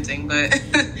stop ranting, but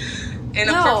in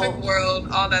a perfect world,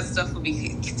 all that stuff will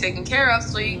be taken care of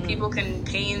so people can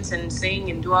paint and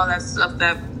sing and do all that stuff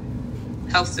that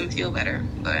helps them feel better.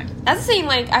 But that's the thing,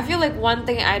 like, I feel like one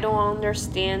thing I don't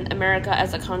understand America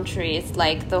as a country is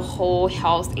like the whole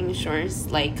health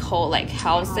insurance, like whole like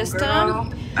health system.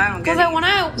 Girl, I don't get it. Because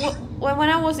like when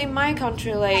I was in my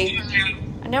country, like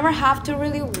I never have to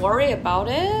really worry about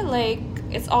it. Like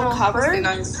it's all covered.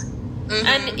 Nice.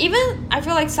 And even I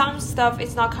feel like some stuff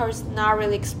it's not covered, it's not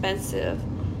really expensive.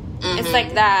 It's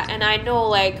like that. And I know,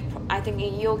 like, I think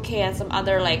in UK and some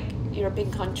other like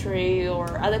European country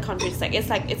or other countries,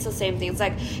 it's the same thing. It's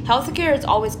like healthcare is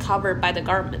always covered by the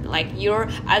government. Like, you're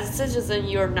as a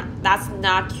citizen, that's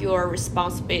not your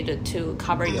responsibility to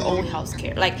cover your own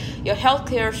healthcare. Like, your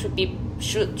healthcare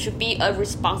should be a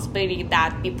responsibility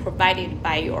that be provided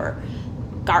by your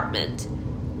government,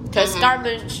 because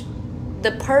government,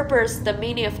 the purpose, the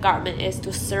meaning of government is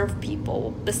to serve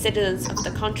people, the citizens of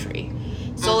the country.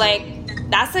 So like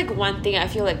that's like one thing I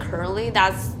feel like currently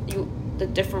that's the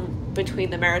difference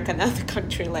between America and other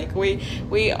country. Like we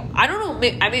I don't know,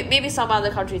 maybe some other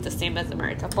countries the same as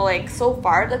America, but like so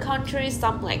far the country,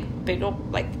 some like they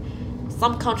don't, like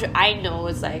some country I know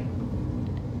is like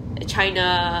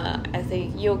China, I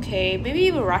think UK, maybe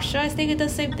even Russia, I think it's the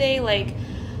same thing. Like,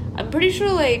 I'm pretty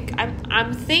sure, like,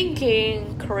 I'm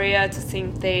thinking Korea, it's the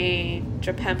same thing.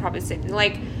 Japan, probably the same thing.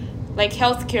 Like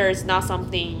healthcare is not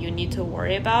something you need to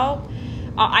worry about.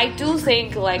 I do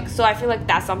think, like, so I feel like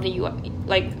that's something you,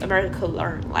 like, America could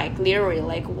learn. Like, literally,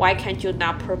 like, why can't you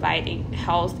not provide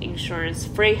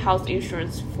free health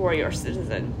insurance for your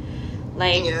citizen?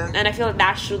 Like, and I feel like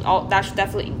that should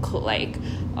definitely include, like,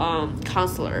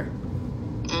 counselor.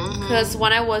 Because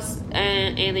when I was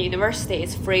in the university,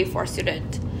 it's free for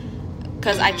student.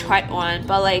 Because I tried one,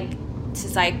 but, like,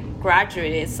 since I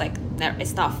graduated, it's like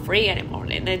it's not free anymore,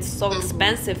 and it's so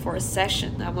expensive for a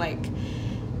session. I'm like,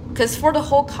 because for the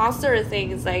whole counselor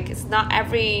thing, it's like it's not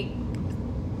every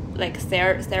like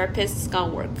therapist is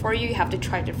gonna work for you. You have to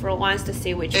try different ones to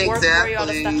see which work for you, all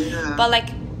the stuff. Yeah. But like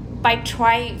by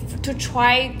try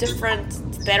different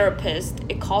therapists,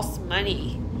 it costs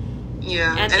money.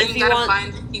 Yeah, and then you gotta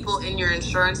find people in your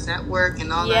insurance network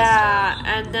and all that stuff.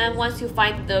 Yeah, and then once you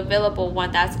find the available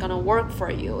one that's gonna work for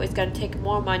you, it's gonna take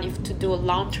more money to do a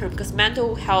long term. Because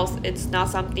mental health, it's not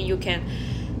something you can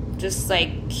just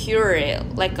like cure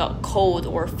it like a cold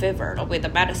or fever with a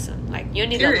medicine. Like you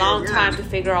need a long time to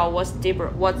figure out what's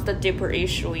the deeper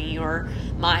issue in your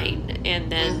mind,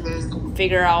 and then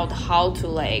figure out how to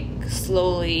like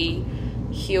slowly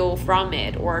heal from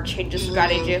it or change the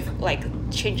strategy of, like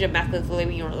change the method of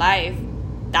living your life.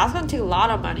 That's gonna take a lot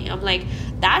of money. I'm like,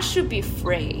 that should be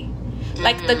free.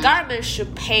 Like the government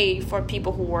should pay for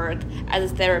people who work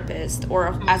as a therapist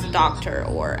or as a doctor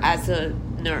or as a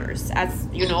nurse, as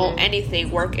you know, anything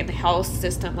work in the health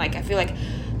system. Like I feel like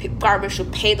government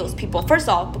should pay those people. First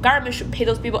of all, the government should pay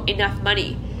those people enough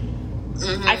money.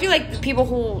 I feel like the people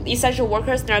who essential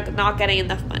workers, they're not getting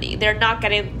enough money. They're not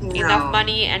getting enough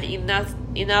money and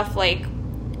enough like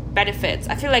benefits.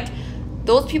 I feel like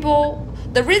those people,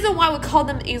 the reason why we call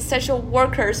them essential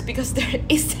workers, because they're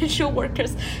essential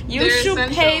workers. You should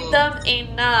pay them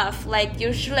enough. Like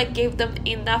you should like give them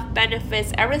enough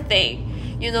benefits,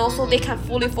 everything, you know, so they can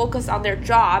fully focus on their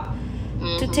job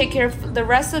to take care of the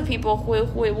rest of the people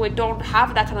who don't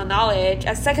have that kind of knowledge.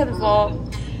 And second of all,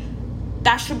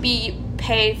 that should be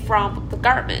paid from the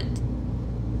government,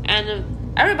 and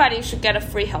everybody should get a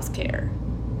free healthcare.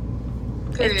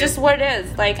 It's just what it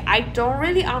is. Like I don't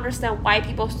really understand why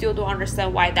people still don't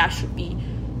understand why that should be.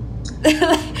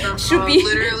 Should be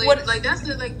literally like that's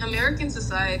the like American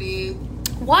society.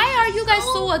 Why are you guys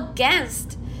so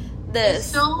against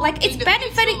this? Like it's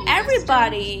benefiting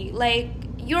everybody. Like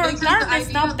your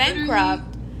government's not bankrupt.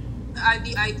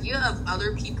 The idea of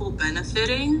other people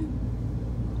benefiting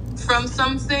from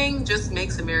something just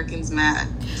makes Americans mad.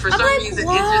 For some reason,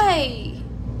 why?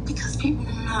 Because people.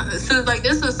 So like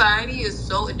this society is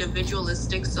so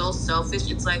individualistic, so selfish.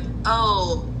 It's like,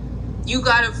 oh, you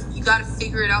gotta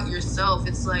figure it out yourself.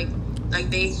 It's like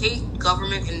they hate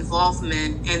government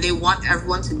involvement and they want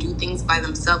everyone to do things by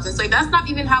themselves. It's like that's not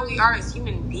even how we are as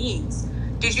human beings.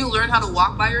 Did you learn how to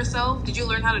walk by yourself? Did you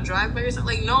learn how to drive by yourself?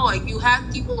 Like no, like you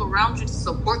have people around you to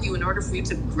support you in order for you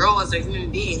to grow as a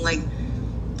human being. Like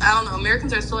I don't know,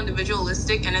 Americans are so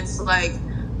individualistic, and it's like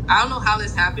I don't know how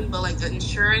this happened, but like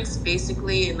insurance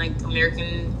basically in like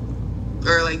American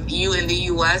or like you in the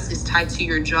US is tied to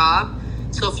your job.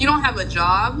 So if you don't have a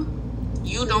job,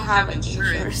 you don't have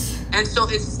insurance. And so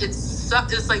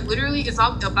it's like literally it's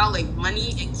all about like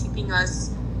money and keeping us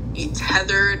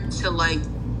tethered to like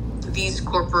these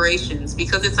corporations,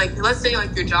 because it's like, let's say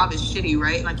like your job is shitty,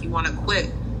 right? Like you want to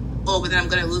quit. Oh, but then I'm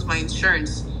going to lose my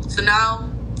insurance. So now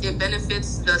it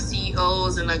benefits the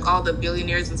CEOs and like all the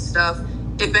billionaires and stuff.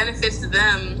 It benefits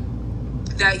them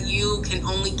that you can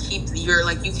only keep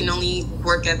you can only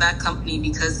work at that company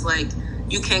because like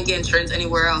you can't get insurance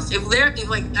anywhere else. If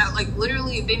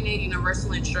literally if they made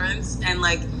universal insurance and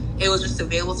like it was just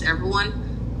available to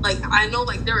everyone, like I know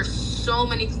like there are so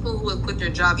many people who would quit their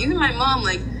job. Even my mom,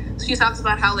 like she talks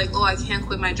about how like, oh, I can't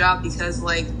quit my job because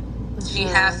like she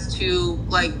has to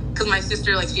like, because my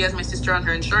sister, like she has my sister on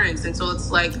her insurance, and so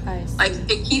it's like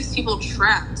it keeps people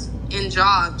trapped in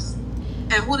jobs.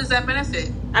 And who does that benefit?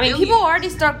 I mean, people already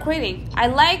start quitting. I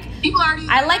like the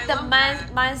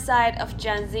mindset of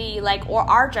Gen Z, like, or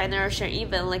our generation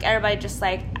even. Like, everybody just,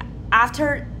 like,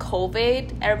 after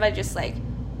COVID, everybody just, like,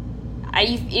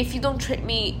 if you don't treat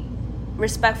me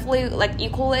respectfully, like,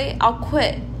 equally, I'll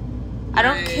quit. I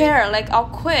don't care. Like, I'll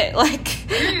quit. Like,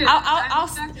 I'll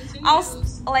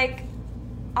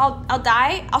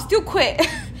die. I'll still quit.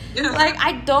 Yeah. Like,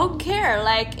 I don't care.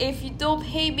 Like, if you don't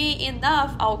pay me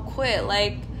enough, I'll quit.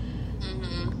 Like,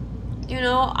 you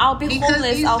know, I'll be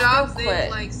homeless. I'll still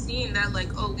quit. Like, seeing that, like,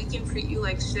 oh, we can treat you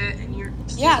like shit, and you're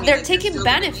they're taking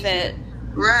benefit.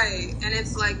 Right. And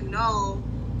it's like, no.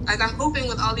 Like, I'm hoping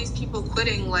with all these people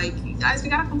quitting, like, you guys, we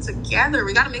gotta come together.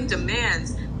 We gotta make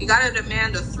demands. We gotta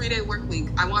demand a 3-day work week.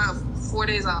 I want 4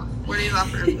 days off. 4 days off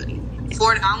for everybody. I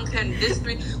don't care. This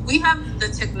 3. We have the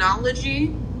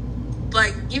technology.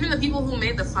 Like, even the people who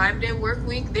made the 5-day work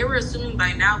week, they were assuming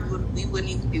by now we wouldn't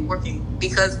even be working,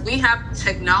 because we have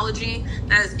technology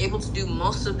that is able to do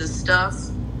most of the stuff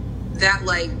that,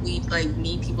 like, we, like,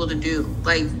 need people to do.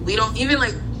 Like, we don't even,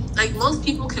 like most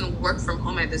people can work from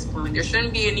home at this point. There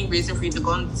shouldn't be any reason for you to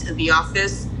go into the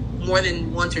office more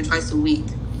than once or twice a week.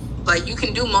 Like, you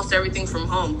can do most everything from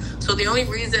home. So the only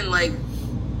reason, like,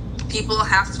 people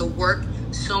have to work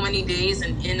so many days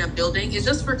in a building is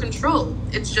just for control.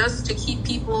 It's just to keep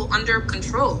people under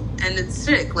control, and it's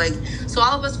sick. Like, so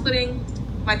all of us putting,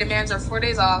 my demands are 4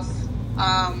 days off,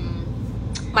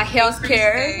 my health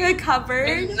care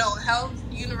covered,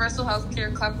 universal health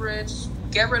care coverage,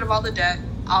 get rid of all the debt,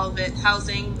 all of it,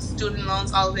 housing, student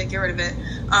loans, all of it, get rid of it.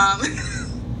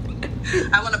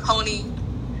 I want a pony.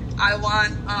 I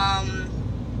want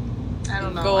I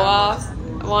don't know, go off.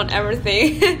 I want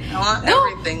everything. I want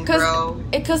everything, bro.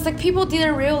 Because, like, people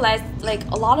didn't realize, like,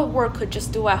 a lot of work could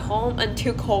just do at home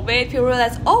until COVID. People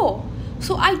realized, oh,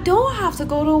 so I don't have to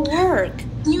go to work.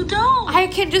 You don't. I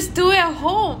can just do it at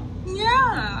home.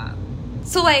 Yeah.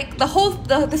 So, like, this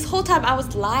whole time I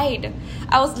was lied.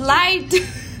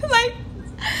 Like,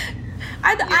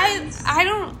 I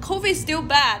don't. COVID is still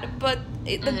bad, but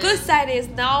the good side is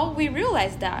now we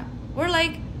realize that we're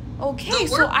like, okay,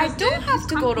 so I don't have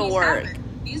to go to work.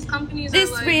 These companies,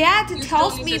 this like, reality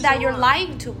tells me that you're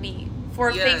lying to me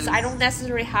for things I don't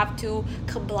necessarily have to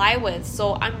comply with.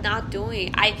 So I'm not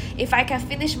doing. If I can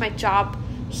finish my job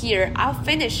here, I'll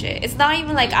finish it. It's not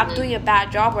even like I'm doing a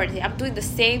bad job or anything. I'm doing the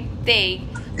same thing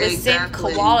with same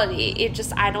quality. It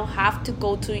just, I don't have to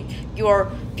go to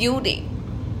your building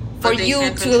for you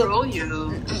to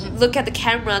look at the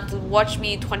camera to watch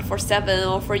me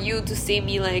 24/7, or for you to see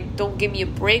me, like, don't give me a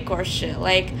break or shit.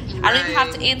 Like, right. I don't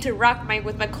have to interact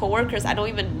with my coworkers I don't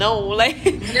even know. Like,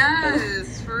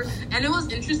 yes. And it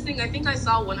was interesting. I think I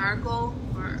saw one article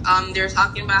where they were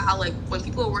talking about how, like, when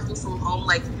people were working from home,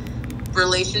 like,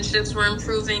 relationships were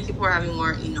improving. People were having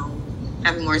more,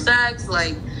 having more sex,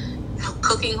 like,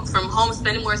 cooking from home,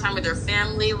 spending more time with their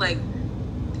family, like,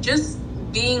 just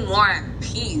being more at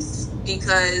peace,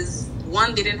 because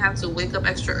one, they didn't have to wake up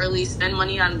extra early, spend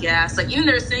money on gas. Like, even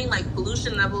they're saying, like,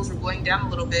 pollution levels were going down a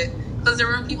little bit because there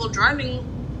weren't people driving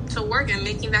to work and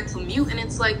making that commute. And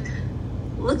it's like,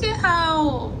 look at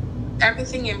how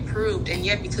everything improved, and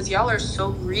yet because y'all are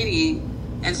so greedy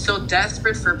and so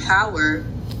desperate for power,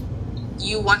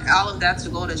 you want all of that to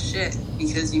go to shit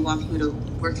because you want people to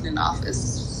work in an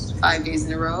office 5 days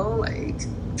in a row. Like,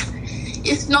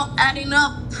 it's not adding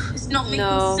up. It's not making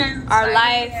sense.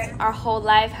 Our whole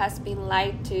life has been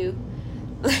lied to.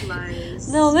 Lies.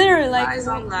 No, literally, like, lies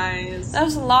on lies.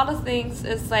 There's a lot of things.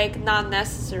 It's like not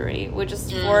necessary. We're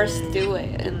just forced to do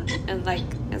it, and like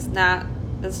it's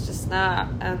just not.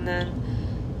 And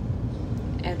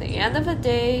then at the end of the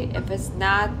day, if it's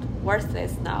not worth it,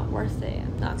 it's not worth it.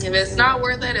 If it's not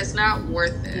worth it, it's not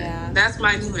worth it. Yeah, that's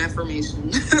my new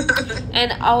affirmation.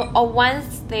 And one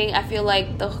thing I feel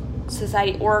like the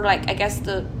society, or like I guess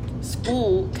the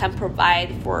school, can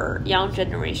provide for young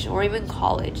generation or even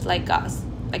college like us,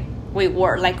 like we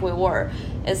were,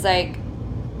 is like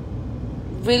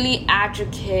really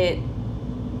educate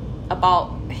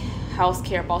about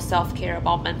healthcare, about self-care,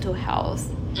 about mental health.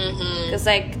 Because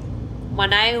like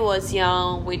when I was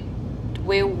young,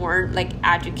 we weren't like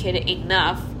educated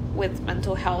enough with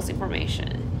mental health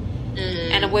information,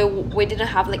 and we didn't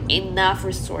have like enough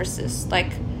resources,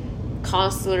 like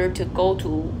counselor to go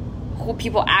to, who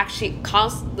people actually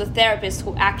the therapists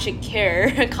who actually care,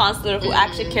 counselor who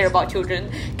actually care about children,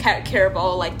 care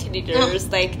about like teenagers,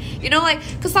 like, like,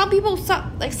 because some people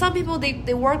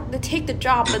they work, they take the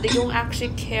job, but they don't actually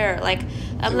care. Like,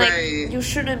 I'm like, you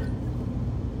shouldn't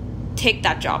take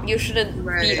that job, you shouldn't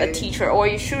be a teacher, or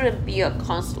you shouldn't be a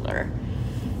counselor.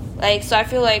 Like, so I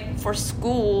feel like for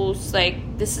schools,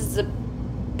 like, this is the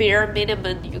bare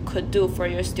minimum you could do for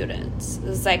your students.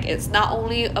 It's like, it's not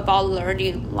only about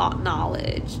learning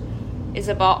knowledge, it's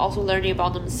about also learning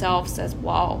about themselves as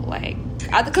well. Like,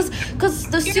 because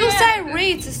the suicide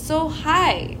rates is so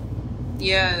high.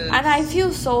 And I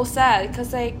feel so sad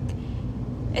because like,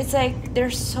 it's like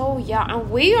they're so young and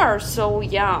we are so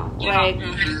young. Like,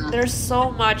 there's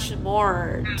so much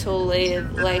more to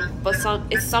live. Like, but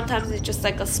sometimes it's just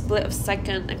like a split of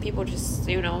second, and people just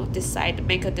decide to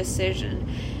make a decision,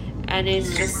 and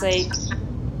it's just like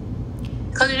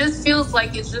Because it just feels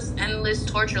like it's just endless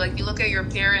torture. Like, you look at your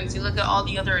parents, you look at all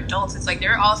the other adults, it's like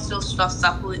they're all still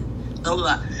suffering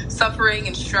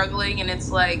and struggling, and it's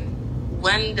like,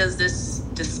 when does this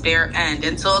despair end?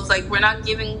 And so it's like, we're not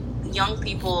giving young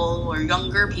people or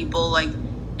younger people, like,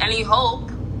 any hope.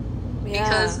 Yeah.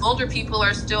 Because older people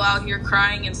are still out here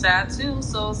crying and sad too.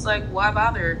 So it's like, why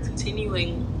bother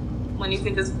continuing when you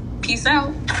can just peace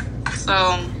out?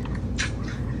 So,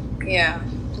 yeah,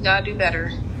 you gotta do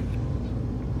better.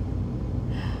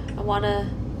 I wanna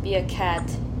be a cat.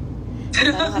 I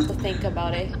don't have to think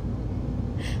about it.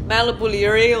 Malibu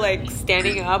Leary, like,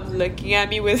 standing up, looking at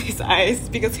me with his eyes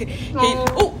because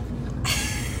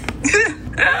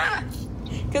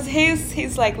because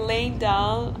he's like laying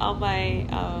down on my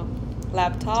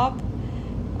laptop.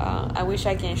 I wish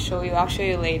I can show you. I'll show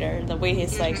you later the way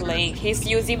he's like laying. He's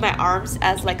using my arms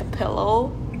as like a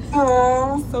pillow.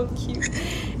 Aww. So cute.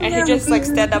 And he just like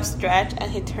stand up, stretch,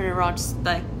 and he turn around, just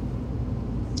like,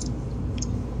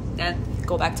 and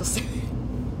go back to sleep.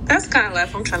 That's kind of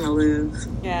life I'm trying to live.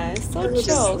 Yeah, it's so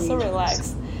chill, so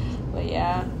relaxed. But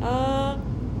yeah,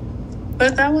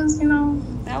 but that was,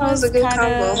 that was a good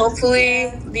combo.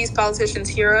 Hopefully, these politicians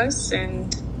hear us,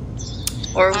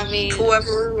 or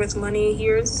whoever with money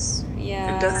hears,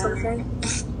 and does something.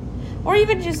 Or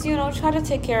even just try to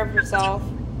take care of yourself.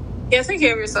 Yeah, take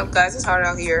care of yourself, guys. It's hard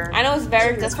out here. I know it's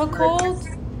very difficult,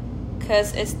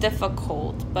 because it's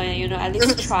difficult, but at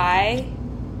least try.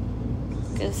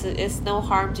 It's no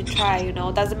harm to try,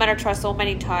 Doesn't matter, try so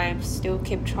many times, still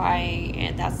keep trying,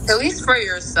 and that's at least for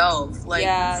yourself. Like,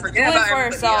 forget about for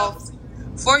yourself. Else.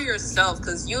 For yourself,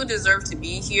 because you deserve to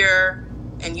be here,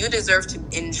 and you deserve to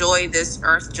enjoy this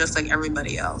earth just like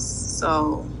everybody else.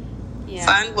 So,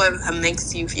 find what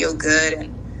makes you feel good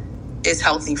and is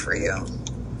healthy for you.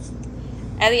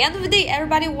 At the end of the day,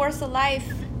 everybody worth a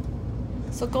life,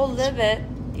 so go live it.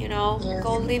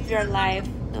 Go live your life.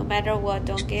 No matter what,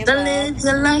 don't give up. Live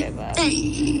your life. Live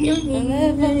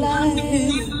a life.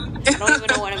 I don't even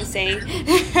know what I'm saying.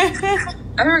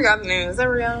 I forgot the name. Is that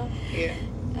real? Yeah.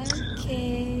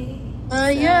 Okay.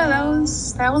 Yeah,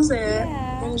 that was it.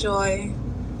 Yeah. Enjoy.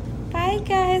 Bye,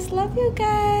 guys. Love you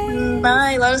guys.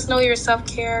 Bye. Let us know your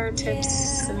self-care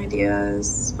tips and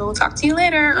ideas. But we'll talk to you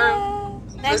later. Yeah.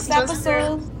 Next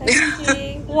episode. Let's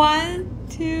see. 1,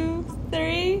 2,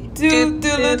 3. Do.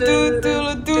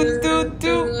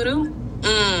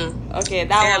 Okay,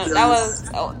 that was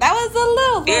a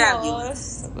little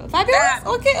fabulous. Fabulous?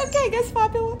 Okay, I guess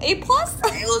fabulous. A+? It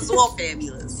was all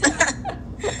fabulous.